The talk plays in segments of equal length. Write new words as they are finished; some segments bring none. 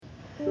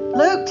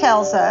Luke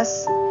tells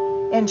us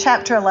in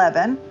chapter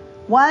 11,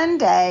 one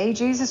day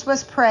Jesus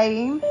was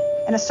praying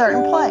in a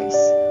certain place.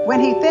 When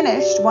he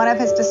finished, one of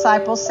his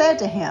disciples said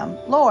to him,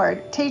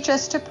 "Lord, teach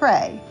us to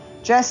pray,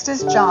 just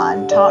as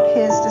John taught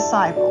his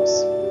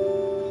disciples."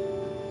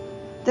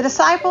 The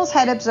disciples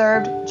had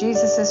observed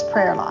Jesus'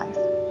 prayer life.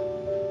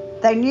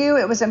 They knew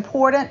it was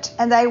important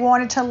and they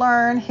wanted to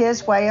learn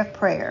his way of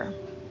prayer.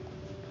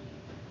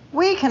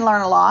 We can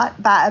learn a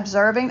lot by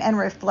observing and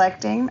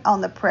reflecting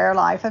on the prayer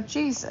life of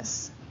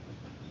Jesus.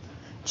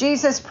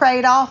 Jesus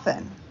prayed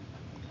often.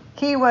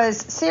 He was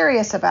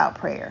serious about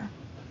prayer.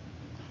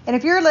 And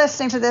if you're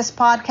listening to this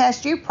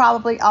podcast, you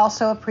probably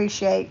also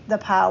appreciate the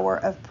power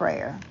of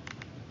prayer.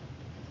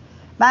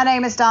 My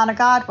name is Donna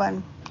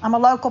Godwin. I'm a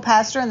local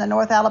pastor in the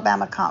North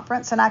Alabama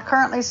Conference, and I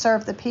currently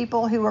serve the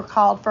people who were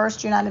called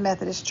First United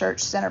Methodist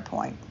Church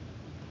Centerpoint.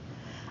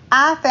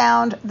 I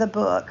found the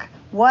book,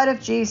 What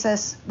If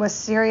Jesus Was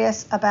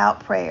Serious About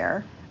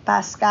Prayer,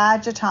 by Skye,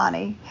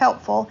 Jethani,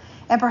 helpful,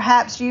 and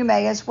perhaps you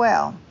may as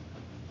well.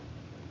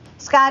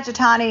 Skye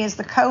Jethani is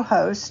the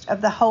co-host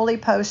of the Holy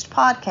Post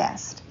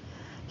podcast.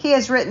 He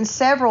has written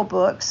several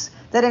books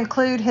that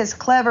include his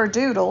clever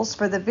doodles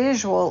for the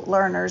visual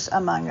learners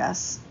among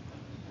us.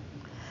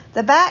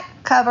 The back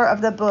cover of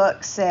the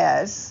book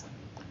says,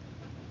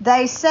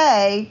 "They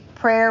say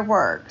prayer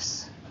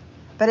works,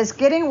 but is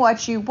getting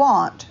what you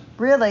want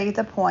really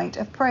the point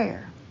of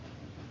prayer?"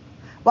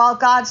 While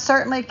God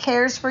certainly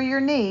cares for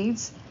your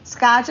needs,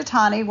 Skye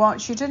Jethani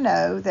wants you to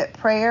know that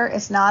prayer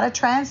is not a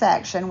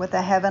transaction with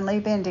a heavenly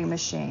vending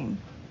machine.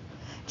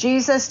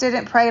 Jesus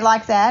didn't pray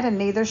like that, and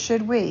neither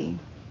should we.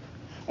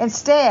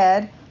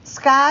 Instead,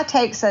 Skye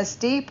takes us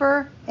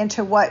deeper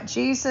into what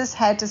Jesus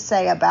had to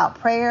say about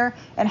prayer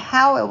and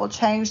how it will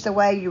change the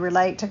way you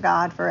relate to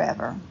God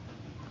forever.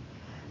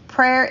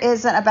 Prayer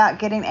isn't about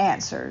getting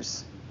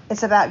answers.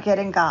 It's about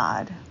getting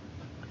God.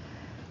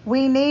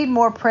 We need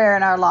more prayer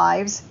in our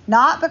lives,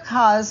 not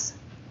because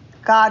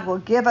God will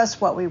give us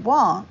what we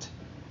want,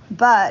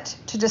 but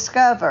to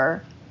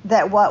discover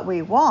that what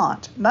we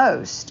want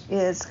most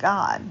is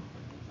God.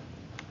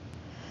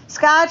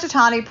 Skye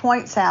Jethani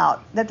points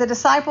out that the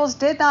disciples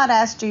did not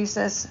ask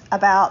Jesus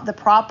about the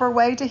proper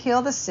way to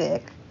heal the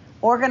sick,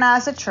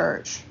 organize a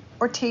church,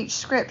 or teach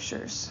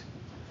scriptures,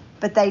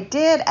 but they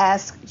did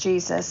ask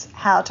Jesus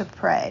how to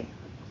pray.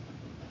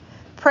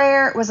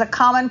 Prayer was a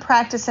common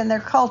practice in their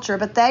culture,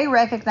 but they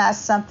recognized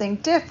something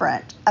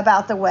different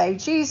about the way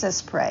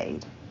Jesus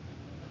prayed.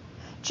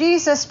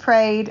 Jesus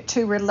prayed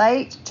to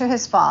relate to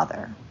his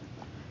Father.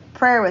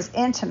 Prayer was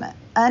intimate,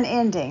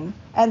 unending,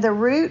 and the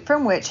root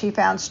from which he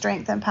found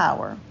strength and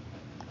power.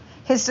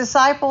 His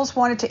disciples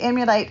wanted to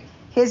emulate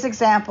his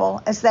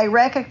example as they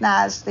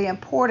recognized the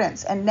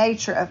importance and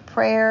nature of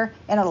prayer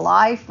in a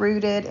life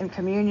rooted in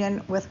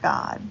communion with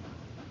God.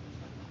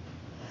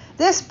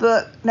 This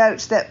book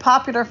notes that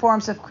popular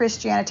forms of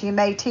Christianity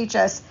may teach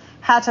us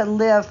how to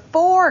live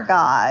for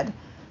God,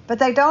 but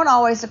they don't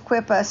always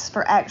equip us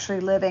for actually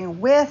living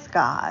with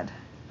God.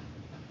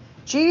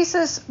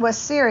 Jesus was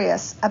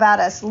serious about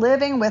us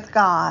living with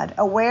God,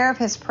 aware of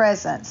his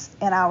presence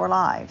in our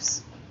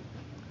lives.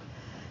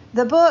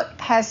 The book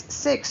has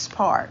 6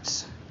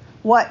 parts: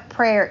 what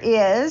prayer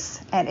is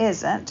and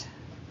isn't,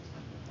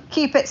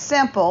 keep it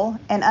simple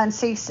and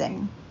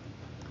unceasing,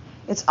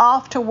 it's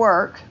off to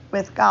work,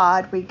 with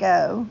God we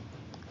go,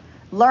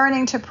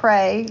 learning to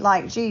pray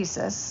like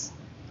Jesus,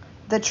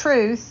 the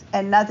truth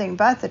and nothing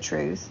but the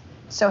truth,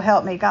 so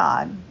help me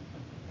God.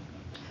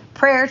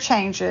 Prayer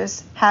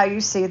changes how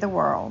you see the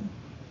world.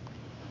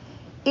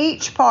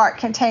 Each part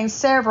contains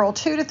several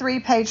 2 to 3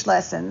 page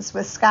lessons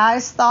with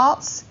Skye's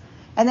thoughts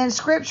and then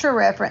scripture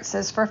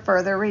references for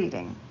further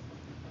reading.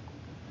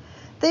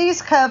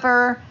 These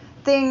cover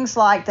things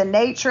like the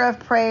nature of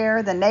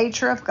prayer, the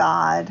nature of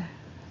God,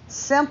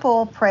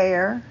 simple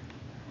prayer,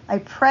 a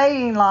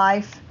praying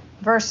life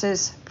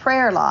versus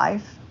prayer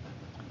life,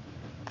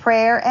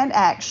 prayer and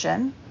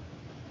action,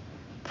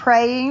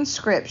 praying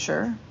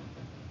scripture,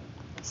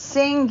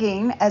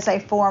 singing as a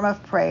form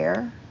of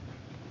prayer,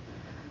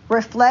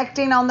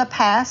 reflecting on the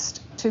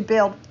past to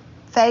build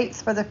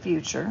faith for the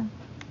future,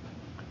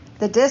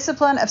 the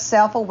discipline of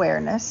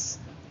self-awareness,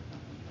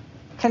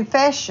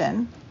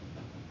 confession,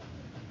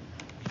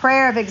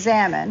 prayer of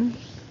examine,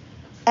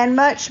 and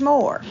much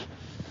more.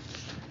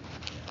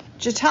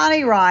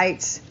 Jethani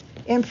writes,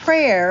 in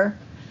prayer,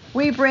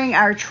 we bring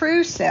our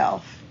true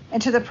self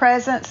into the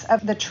presence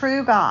of the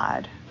true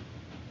God.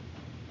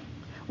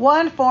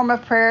 One form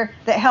of prayer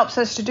that helps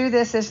us to do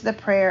this is the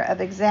prayer of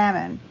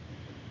examine.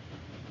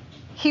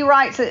 He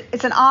writes that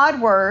it's an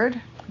odd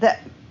word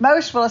that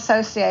most will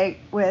associate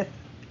with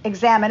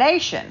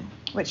examination,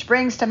 which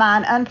brings to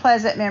mind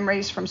unpleasant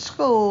memories from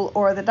school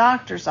or the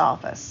doctor's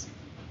office.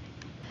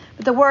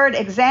 But the word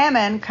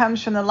examine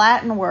comes from the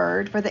Latin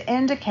word for the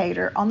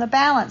indicator on the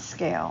balance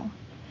scale.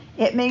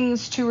 It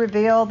means to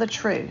reveal the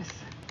truth.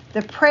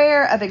 The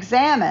prayer of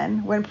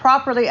examine, when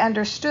properly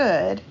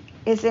understood,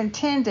 is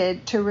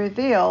intended to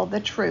reveal the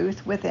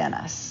truth within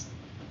us.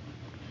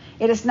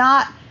 It is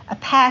not a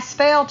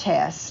pass-fail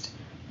test,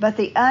 but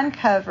the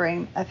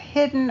uncovering of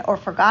hidden or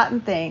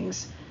forgotten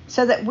things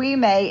so that we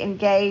may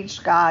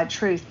engage God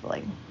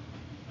truthfully.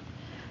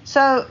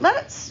 So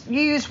let's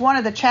use one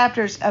of the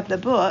chapters of the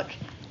book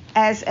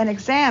as an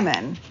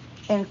examine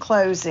in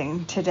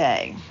closing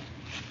today.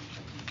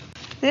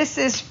 This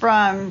is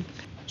from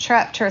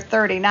chapter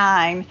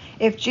 39.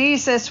 If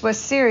Jesus was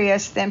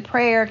serious, then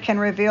prayer can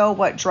reveal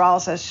what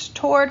draws us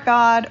toward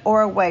God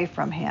or away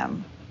from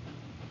Him.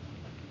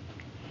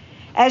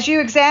 As you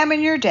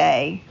examine your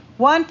day,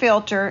 one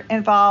filter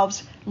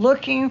involves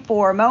looking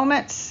for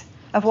moments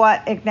of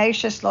what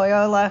Ignatius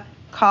Loyola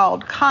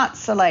called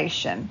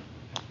consolation.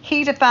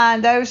 He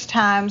defined those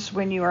times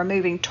when you are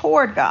moving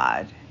toward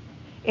God.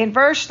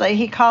 Inversely,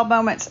 he called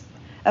moments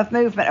of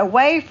movement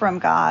away from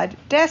God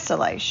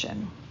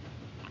desolation.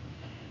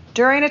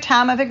 During a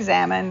time of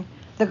examine,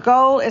 the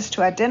goal is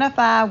to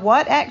identify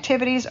what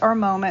activities or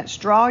moments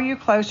draw you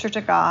closer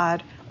to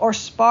God or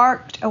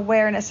sparked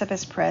awareness of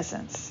His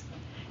presence,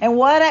 and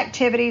what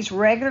activities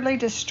regularly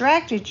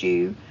distracted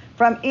you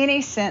from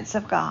any sense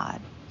of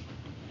God.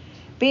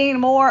 Being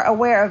more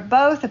aware of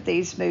both of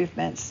these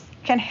movements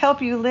can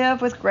help you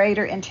live with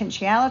greater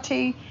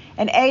intentionality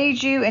and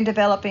aid you in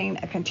developing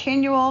a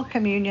continual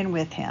communion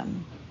with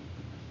Him.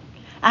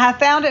 I have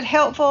found it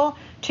helpful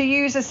to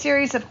use a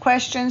series of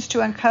questions to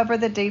uncover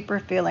the deeper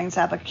feelings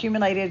I've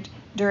accumulated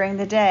during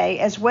the day,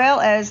 as well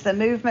as the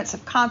movements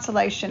of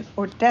consolation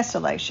or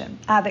desolation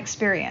I've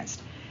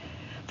experienced.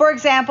 For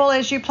example,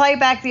 as you play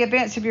back the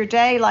events of your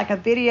day like a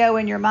video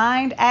in your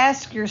mind,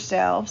 ask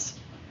yourselves,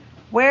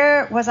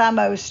 where was I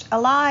most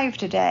alive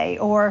today,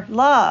 or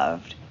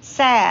loved,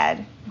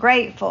 sad,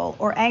 grateful,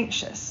 or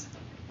anxious?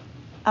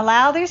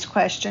 Allow these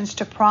questions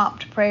to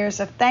prompt prayers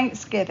of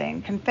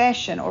thanksgiving,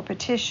 confession, or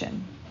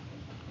petition.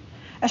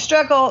 A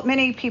struggle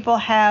many people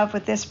have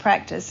with this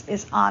practice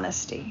is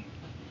honesty.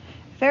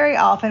 Very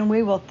often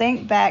we will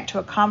think back to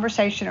a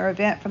conversation or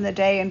event from the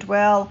day and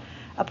dwell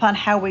upon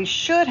how we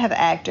should have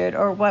acted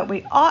or what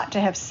we ought to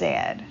have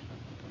said.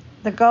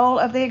 The goal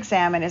of the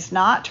examine is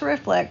not to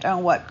reflect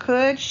on what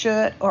could,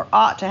 should, or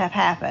ought to have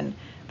happened,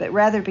 but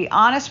rather be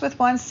honest with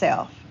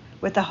oneself,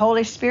 with the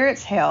Holy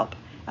Spirit's help,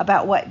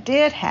 about what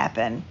did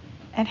happen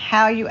and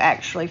how you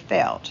actually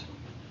felt.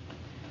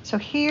 So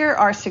here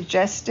are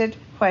suggested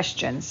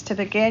questions to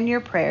begin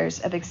your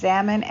prayers of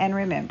examine and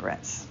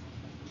remembrance.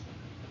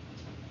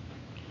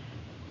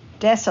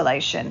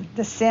 Desolation,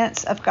 the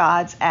sense of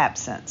God's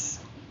absence.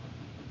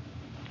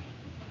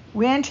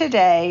 When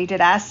today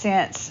did I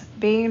sense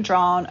being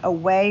drawn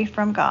away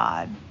from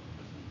God?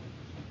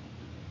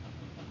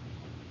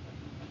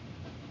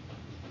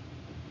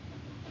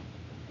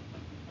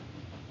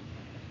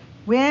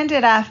 When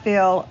did I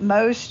feel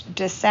most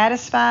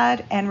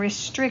dissatisfied and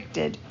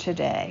restricted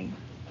today?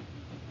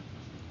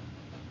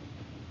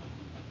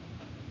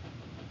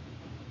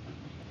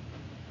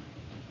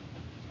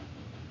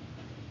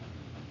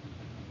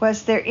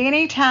 Was there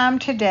any time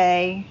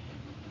today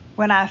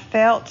when I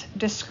felt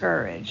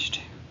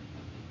discouraged?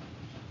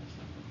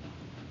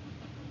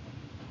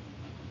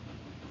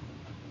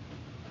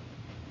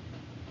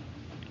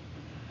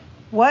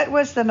 What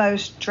was the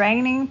most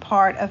draining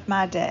part of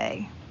my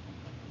day?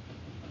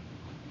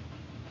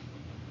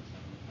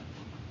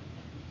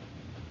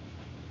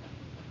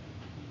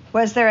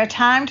 Was there a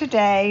time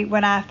today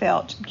when I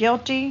felt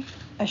guilty,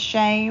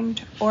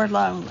 ashamed, or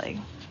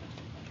lonely?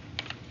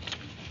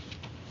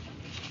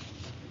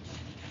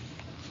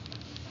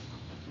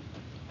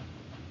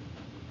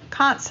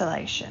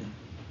 Consolation,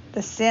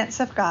 the sense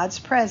of God's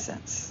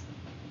presence.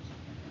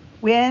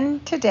 When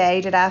today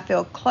did I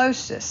feel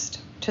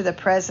closest to the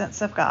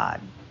presence of God?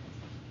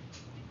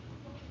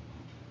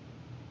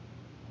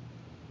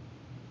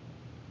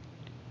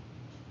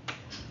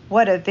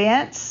 What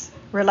events,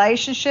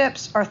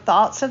 relationships, or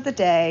thoughts of the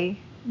day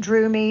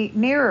drew me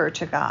nearer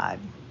to God?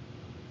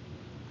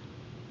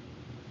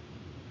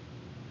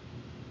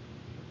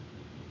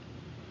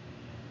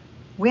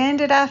 When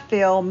did I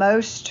feel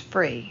most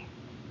free?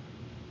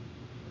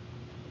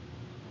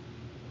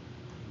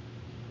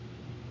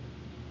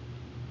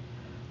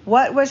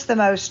 What was the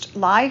most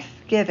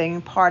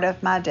life-giving part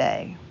of my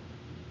day?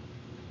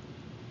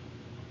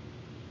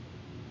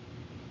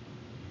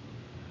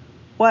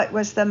 What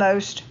was the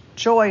most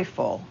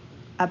joyful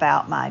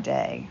about my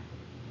day?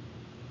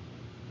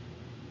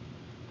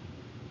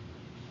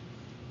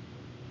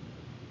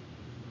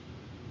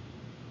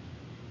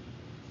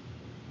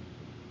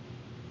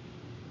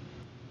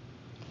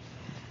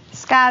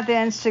 Skye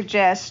then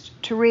suggests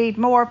to read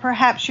more.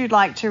 Perhaps you'd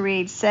like to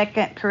read 2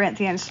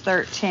 Corinthians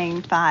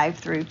 13, 5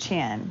 through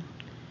 10.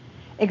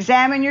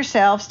 Examine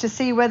yourselves to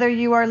see whether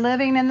you are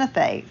living in the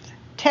faith.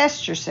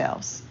 Test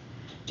yourselves.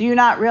 Do you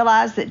not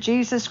realize that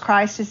Jesus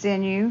Christ is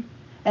in you,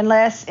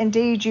 unless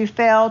indeed you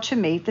fail to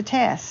meet the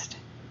test?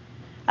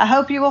 I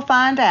hope you will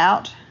find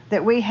out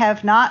that we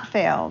have not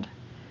failed,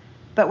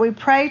 but we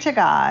pray to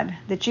God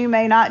that you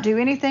may not do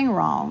anything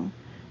wrong,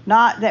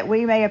 not that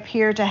we may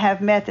appear to have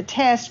met the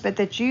test, but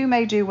that you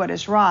may do what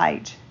is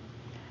right,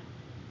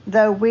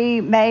 though we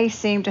may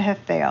seem to have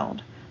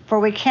failed. For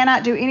we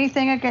cannot do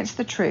anything against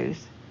the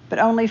truth, but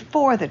only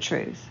for the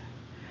truth.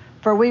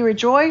 For we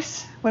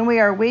rejoice when we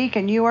are weak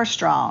and you are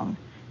strong.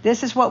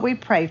 This is what we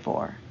pray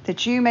for,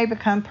 that you may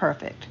become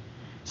perfect.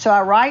 So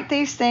I write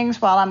these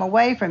things while I'm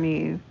away from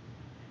you,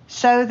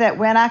 so that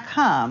when I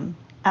come,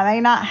 I may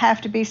not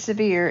have to be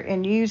severe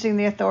in using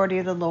the authority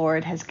the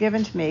Lord has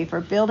given to me for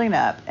building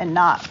up and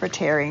not for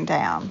tearing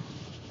down.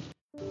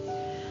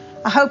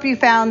 I hope you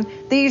found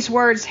these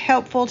words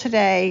helpful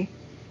today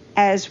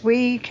as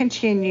we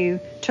continue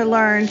to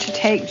learn to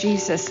take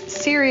Jesus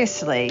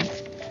seriously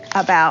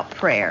about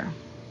prayer.